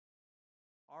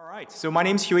All right, so my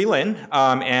name's Huie Lin,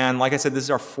 and like I said, this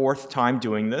is our fourth time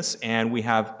doing this, and we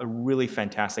have a really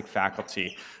fantastic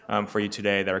faculty for you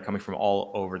today that are coming from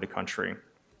all over the country.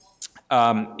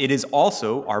 It is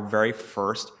also our very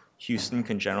first Houston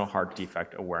Congenital Heart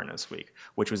Defect Awareness Week,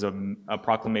 which was a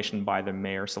proclamation by the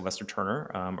Mayor, Sylvester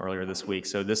Turner, earlier this week.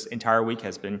 So this entire week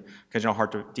has been Congenital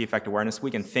Heart Defect Awareness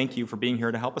Week, and thank you for being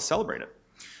here to help us celebrate it.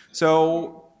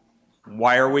 So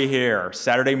why are we here?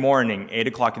 Saturday morning, 8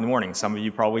 o'clock in the morning. Some of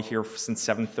you probably here since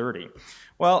 7:30.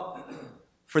 Well,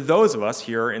 for those of us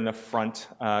here in the front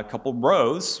couple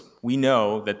rows, we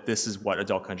know that this is what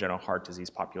adult congenital heart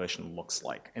disease population looks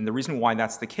like. And the reason why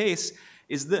that's the case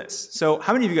is this. So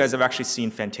how many of you guys have actually seen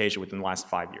Fantasia within the last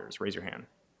 5 years? Raise your hand.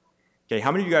 Okay,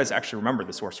 how many of you guys actually remember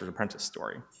the Sorcerer's Apprentice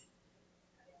story?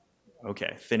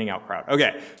 Okay, thinning out crowd.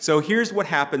 Okay, so here's what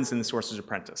happens in the Sorcerer's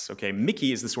Apprentice. Okay,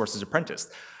 Mickey is the Sorcerer's Apprentice.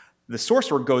 The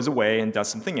sorcerer goes away and does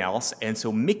something else, and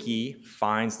so Mickey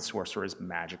finds the sorcerer's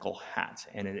magical hat,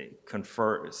 and it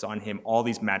confers on him all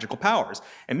these magical powers.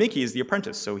 And Mickey is the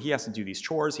apprentice, so he has to do these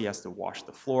chores, he has to wash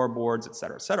the floorboards,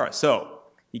 etc., etc. So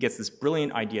he gets this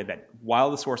brilliant idea that while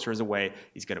the sorcerer is away,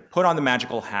 he's going to put on the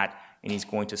magical hat, and he's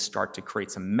going to start to create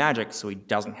some magic so he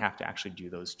doesn't have to actually do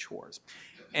those chores.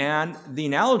 And the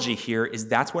analogy here is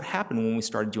that's what happened when we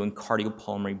started doing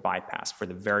cardiopulmonary bypass for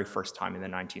the very first time in the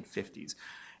 1950s.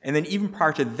 And then even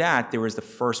prior to that, there was the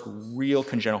first real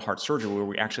congenital heart surgery where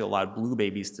we actually allowed blue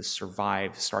babies to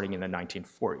survive starting in the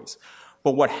 1940s.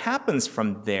 But what happens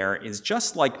from there is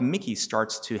just like Mickey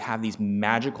starts to have these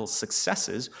magical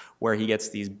successes where he gets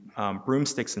these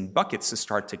broomsticks and buckets to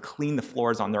start to clean the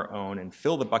floors on their own and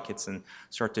fill the buckets and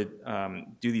start to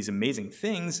do these amazing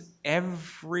things,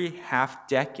 every half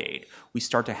decade we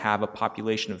start to have a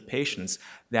population of patients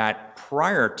that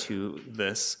prior to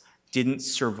this didn't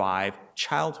survive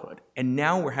childhood. And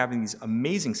now we're having these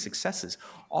amazing successes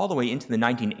all the way into the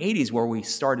 1980s where we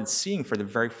started seeing for the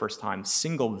very first time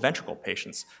single ventricle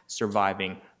patients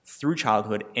surviving through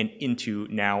childhood and into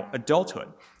now adulthood.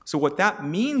 So what that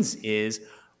means is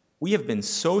we have been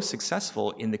so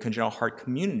successful in the congenital heart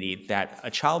community that a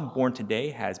child born today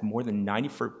has more than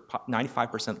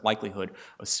 95% likelihood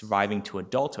of surviving to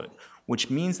adulthood, which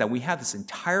means that we have this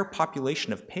entire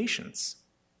population of patients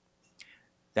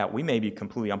that we may be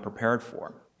completely unprepared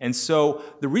for. And so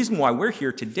the reason why we're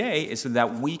here today is so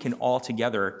that we can all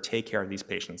together take care of these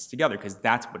patients together, because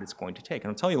that's what it's going to take.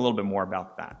 And I'll tell you a little bit more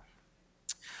about that.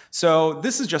 So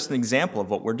this is just an example of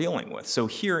what we're dealing with. So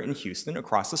here in Houston,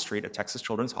 across the street at Texas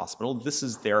Children's Hospital, this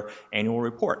is their annual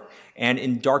report. And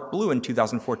in dark blue in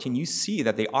 2014, you see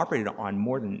that they operated on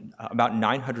more than about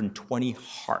 920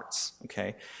 hearts,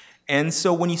 okay? And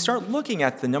so when you start looking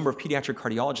at the number of pediatric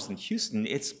cardiologists in Houston,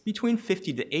 it's between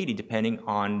 50 to 80 depending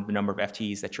on the number of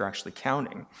FTEs that you're actually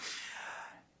counting.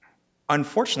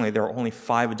 Unfortunately, there are only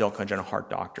 5 adult congenital heart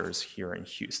doctors here in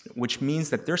Houston, which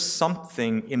means that there's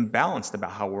something imbalanced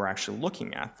about how we're actually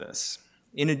looking at this.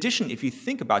 In addition, if you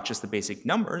think about just the basic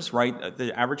numbers, right,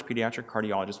 the average pediatric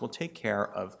cardiologist will take care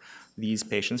of these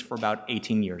patients for about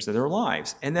 18 years of their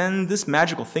lives. And then this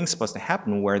magical thing's supposed to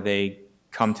happen where they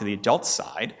come to the adult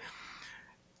side,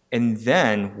 and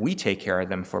then we take care of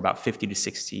them for about 50 to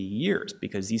 60 years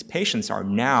because these patients are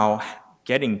now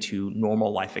getting to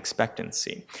normal life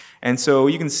expectancy. And so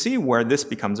you can see where this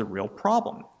becomes a real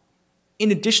problem.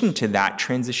 In addition to that,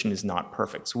 transition is not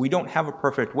perfect. So we don't have a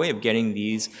perfect way of getting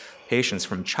these patients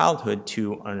from childhood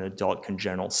to an adult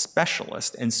congenital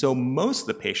specialist. And so most of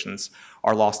the patients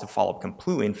are lost to follow-up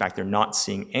completely. In fact, they're not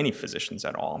seeing any physicians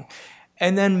at all.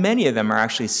 And then many of them are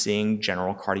actually seeing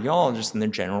general cardiologists and their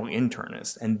general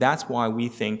internists. And that's why we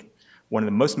think one of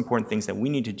the most important things that we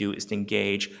need to do is to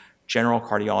engage general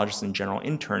cardiologists and general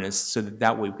internists so that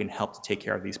that way we can help to take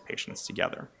care of these patients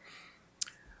together.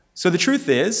 So the truth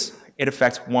is, it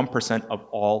affects 1% of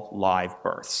all live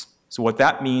births. So what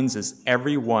that means is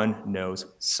everyone knows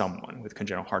someone with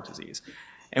congenital heart disease.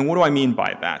 And what do I mean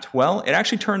by that? Well, it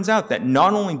actually turns out that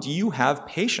not only do you have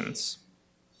patients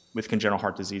with congenital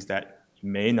heart disease that you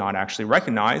may not actually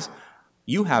recognize,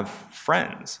 you have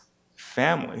friends,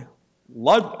 family,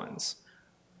 loved ones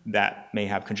that may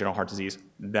have congenital heart disease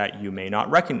that you may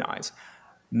not recognize.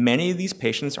 Many of these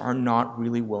patients are not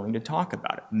really willing to talk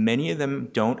about it. Many of them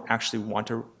don't actually want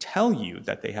to tell you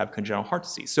that they have congenital heart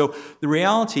disease. So the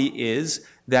reality is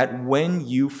that when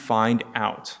you find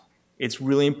out, it's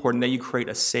really important that you create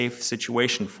a safe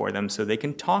situation for them so they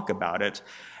can talk about it.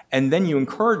 And then you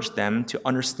encourage them to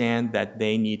understand that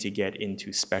they need to get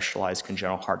into specialized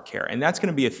congenital heart care. And that's going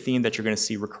to be a theme that you're going to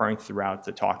see recurring throughout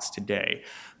the talks today,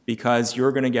 because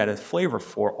you're going to get a flavor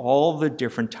for all the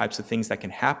different types of things that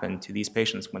can happen to these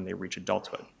patients when they reach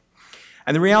adulthood.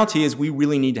 And the reality is we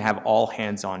really need to have all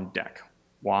hands on deck.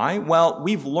 Why? Well,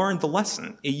 we've learned the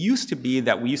lesson. It used to be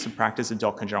that we used to practice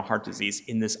adult congenital heart disease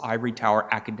in this ivory tower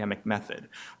academic method,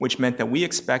 which meant that we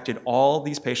expected all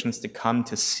these patients to come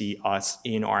to see us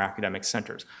in our academic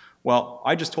centers. Well,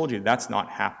 I just told you that's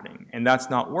not happening, and that's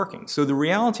not working. So the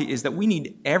reality is that we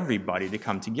need everybody to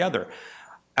come together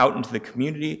out into the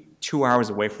community, 2 hours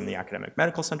away from the academic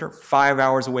medical center, 5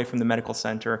 hours away from the medical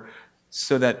center,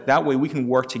 so that way we can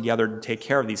work together to take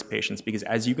care of these patients, because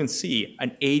as you can see,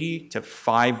 an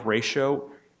 80-to-5 ratio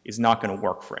is not going to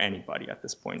work for anybody at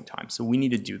this point in time. So we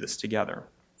need to do this together.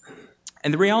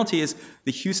 And the reality is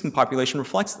the Houston population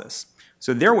reflects this.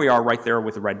 So there we are right there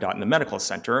with the red dot in the medical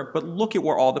center, but look at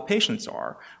where all the patients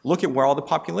are. Look at where all the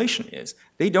population is.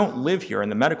 They don't live here in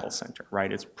the medical center,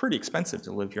 right? It's pretty expensive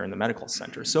to live here in the medical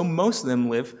center. So most of them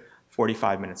live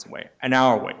 45 minutes away, an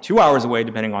hour away, 2 hours away,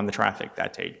 depending on the traffic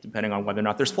that day, depending on whether or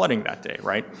not there's flooding that day,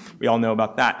 right? We all know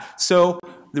about that. So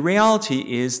the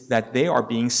reality is that they are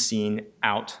being seen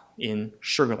out in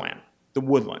Sugar Land, the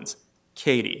Woodlands,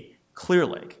 Katy, Clear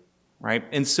Lake, right?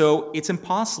 And so it's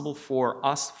impossible for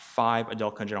us 5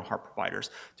 adult congenital heart providers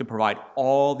to provide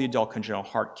all the adult congenital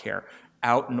heart care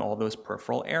out in all those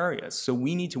peripheral areas. So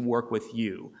we need to work with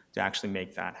you to actually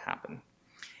make that happen.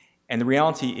 And the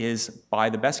reality is, by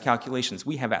the best calculations,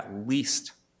 we have at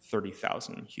least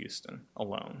 30,000 in Houston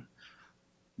alone.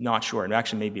 Not sure, it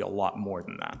actually may be a lot more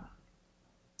than that.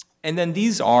 And then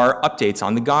these are updates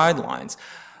on the guidelines.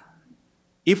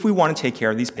 If we want to take care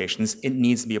of these patients, it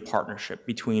needs to be a partnership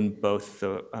between both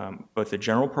the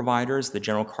general providers, the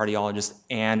general cardiologist,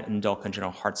 and an adult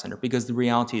congenital heart center, because the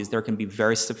reality is there can be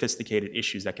very sophisticated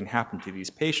issues that can happen to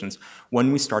these patients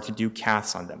when we start to do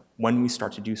caths on them, when we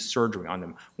start to do surgery on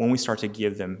them, when we start to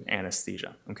give them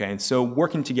anesthesia, okay? And so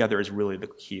working together is really the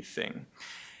key thing.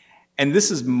 And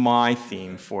this is my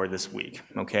theme for this week,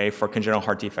 okay, for Congenital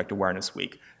Heart Defect Awareness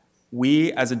Week.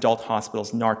 We, as adult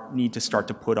hospitals, need to start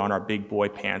to put on our big boy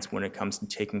pants when it comes to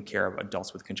taking care of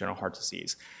adults with congenital heart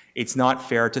disease. It's not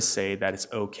fair to say that it's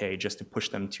okay just to push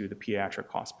them to the pediatric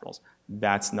hospitals.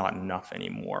 That's not enough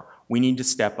anymore. We need to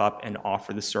step up and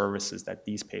offer the services that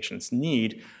these patients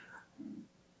need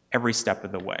every step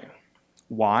of the way.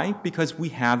 Why? Because we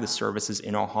have the services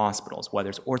in our hospitals, whether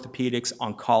it's orthopedics,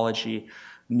 oncology,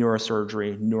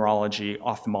 neurosurgery, neurology,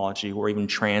 ophthalmology, or even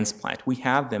transplant. We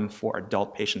have them for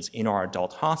adult patients in our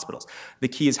adult hospitals. The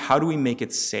key is, how do we make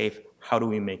it safe? How do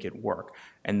we make it work?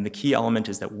 And the key element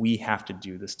is that we have to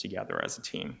do this together as a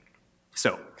team.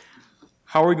 So,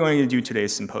 how are we going to do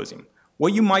today's symposium?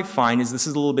 What you might find is this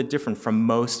is a little bit different from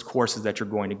most courses that you're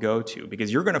going to go to,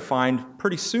 because you're going to find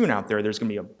pretty soon out there's going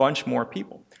to be a bunch more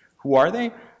people. Who are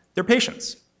they? They're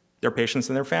patients. They're patients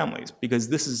and their families, because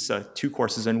this is 2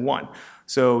 courses in one.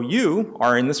 So you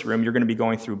are in this room, you're going to be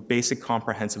going through basic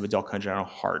comprehensive adult congenital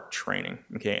heart training,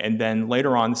 okay? And then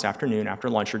later on this afternoon, after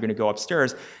lunch, you're going to go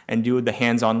upstairs and do the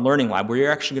hands-on learning lab, where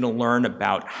you're actually going to learn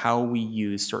about how we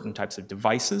use certain types of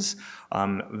devices,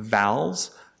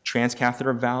 valves,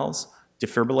 transcatheter valves,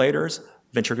 defibrillators,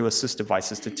 ventricular assist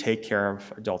devices to take care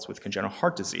of adults with congenital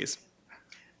heart disease.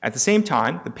 At the same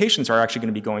time, the patients are actually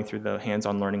going to be going through the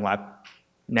hands-on learning lab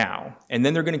now, and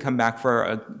then they're going to come back for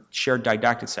a shared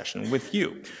didactic session with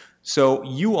you. So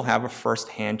you will have a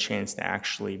first-hand chance to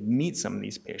actually meet some of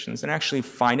these patients and actually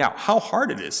find out how hard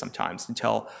it is sometimes to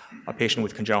tell a patient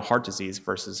with congenital heart disease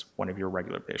versus one of your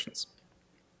regular patients.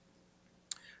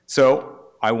 So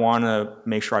I want to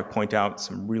make sure I point out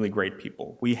some really great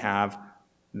people. We have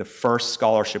the first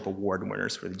scholarship award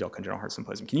winners for the Adult Congenital Heart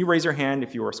Symposium. Can you raise your hand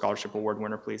if you were a scholarship award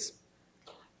winner, please?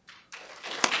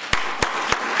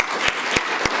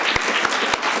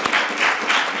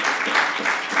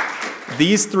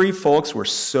 These 3 folks were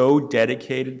so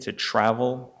dedicated to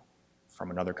travel from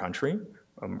another country,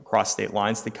 across state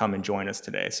lines, to come and join us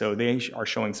today. So they are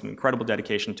showing some incredible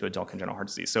dedication to adult congenital heart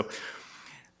disease. So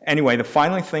anyway, the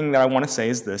final thing that I want to say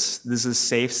is this is a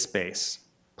safe space.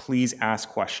 Please ask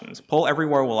questions. Poll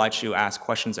Everywhere will let you ask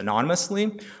questions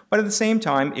anonymously, but at the same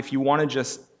time, if you want to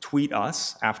just tweet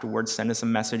us afterwards, send us a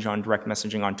message on direct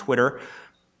messaging on Twitter,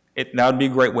 that would be a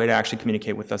great way to actually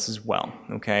communicate with us as well,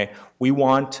 okay? We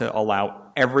want to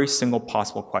allow every single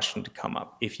possible question to come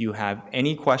up. If you have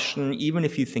any question, even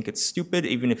if you think it's stupid,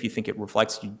 even if you think it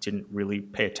reflects you didn't really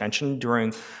pay attention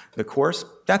during the course,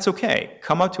 that's okay.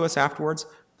 Come up to us afterwards,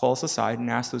 pull us aside, and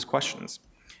ask those questions.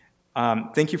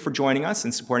 Thank you for joining us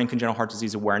and supporting congenital heart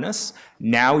disease awareness.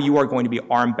 Now you are going to be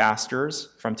our ambassadors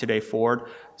from today forward,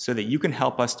 so that you can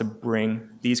help us to bring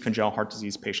these congenital heart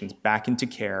disease patients back into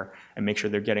care and make sure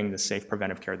they're getting the safe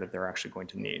preventive care that they're actually going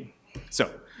to need.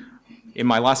 So, in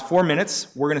my last 4 minutes,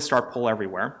 we're going to start Poll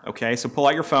Everywhere, okay? So pull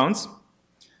out your phones,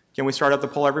 Can we start out the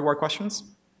poll everywhere questions?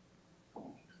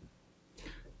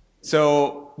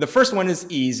 So the first one is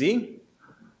easy.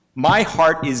 My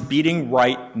heart is beating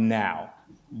right now.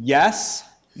 Yes,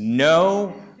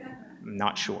 no, I'm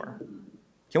not sure.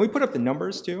 Can we put up the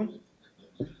numbers too?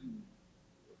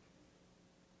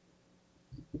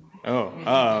 Oh,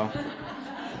 uh-oh.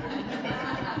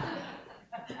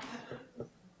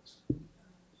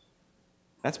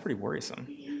 That's pretty worrisome.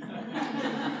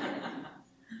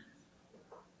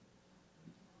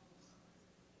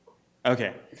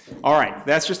 Okay, all right,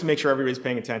 that's just to make sure everybody's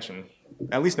paying attention.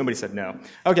 At least nobody said no.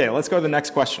 Okay, let's go to the next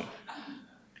question.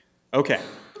 Okay,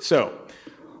 so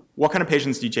what kind of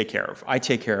patients do you take care of? I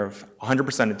take care of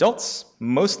 100% adults,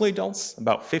 mostly adults,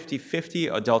 about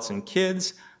 50-50 adults and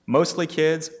kids, mostly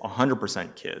kids,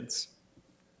 100% kids.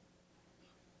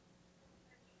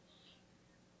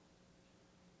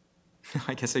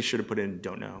 I guess I should have put in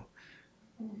don't know.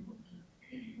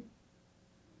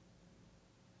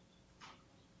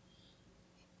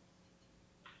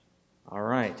 All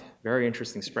right, very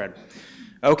interesting spread.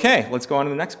 Okay, let's go on to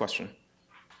the next question.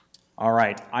 All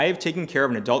right, I have taken care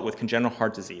of an adult with congenital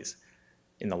heart disease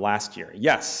in the last year.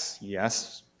 Yes,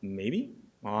 yes, maybe?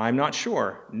 I'm not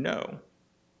sure, no.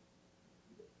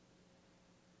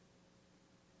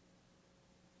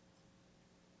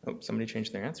 Oh, somebody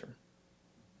changed their answer.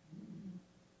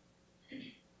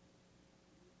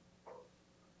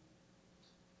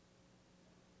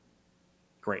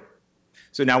 Great.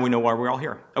 So now we know why we're all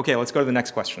here. Okay, let's go to the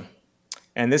next question.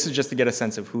 And this is just to get a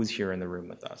sense of who's here in the room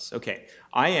with us. Okay,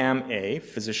 I am a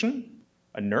physician,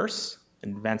 a nurse,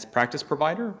 an advanced practice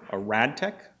provider, a rad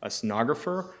tech, a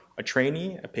sonographer, a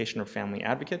trainee, a patient or family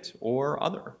advocate, or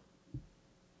other.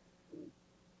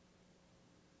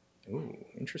 Ooh,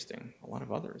 interesting. A lot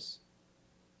of others.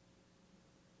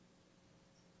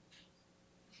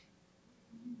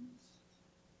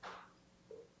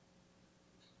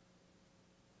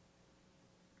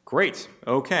 Great.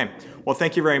 Okay. Well,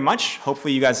 thank you very much.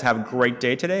 Hopefully you guys have a great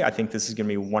day today. I think this is going to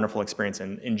be a wonderful experience,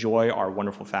 and enjoy our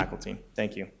wonderful faculty.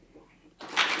 Thank you.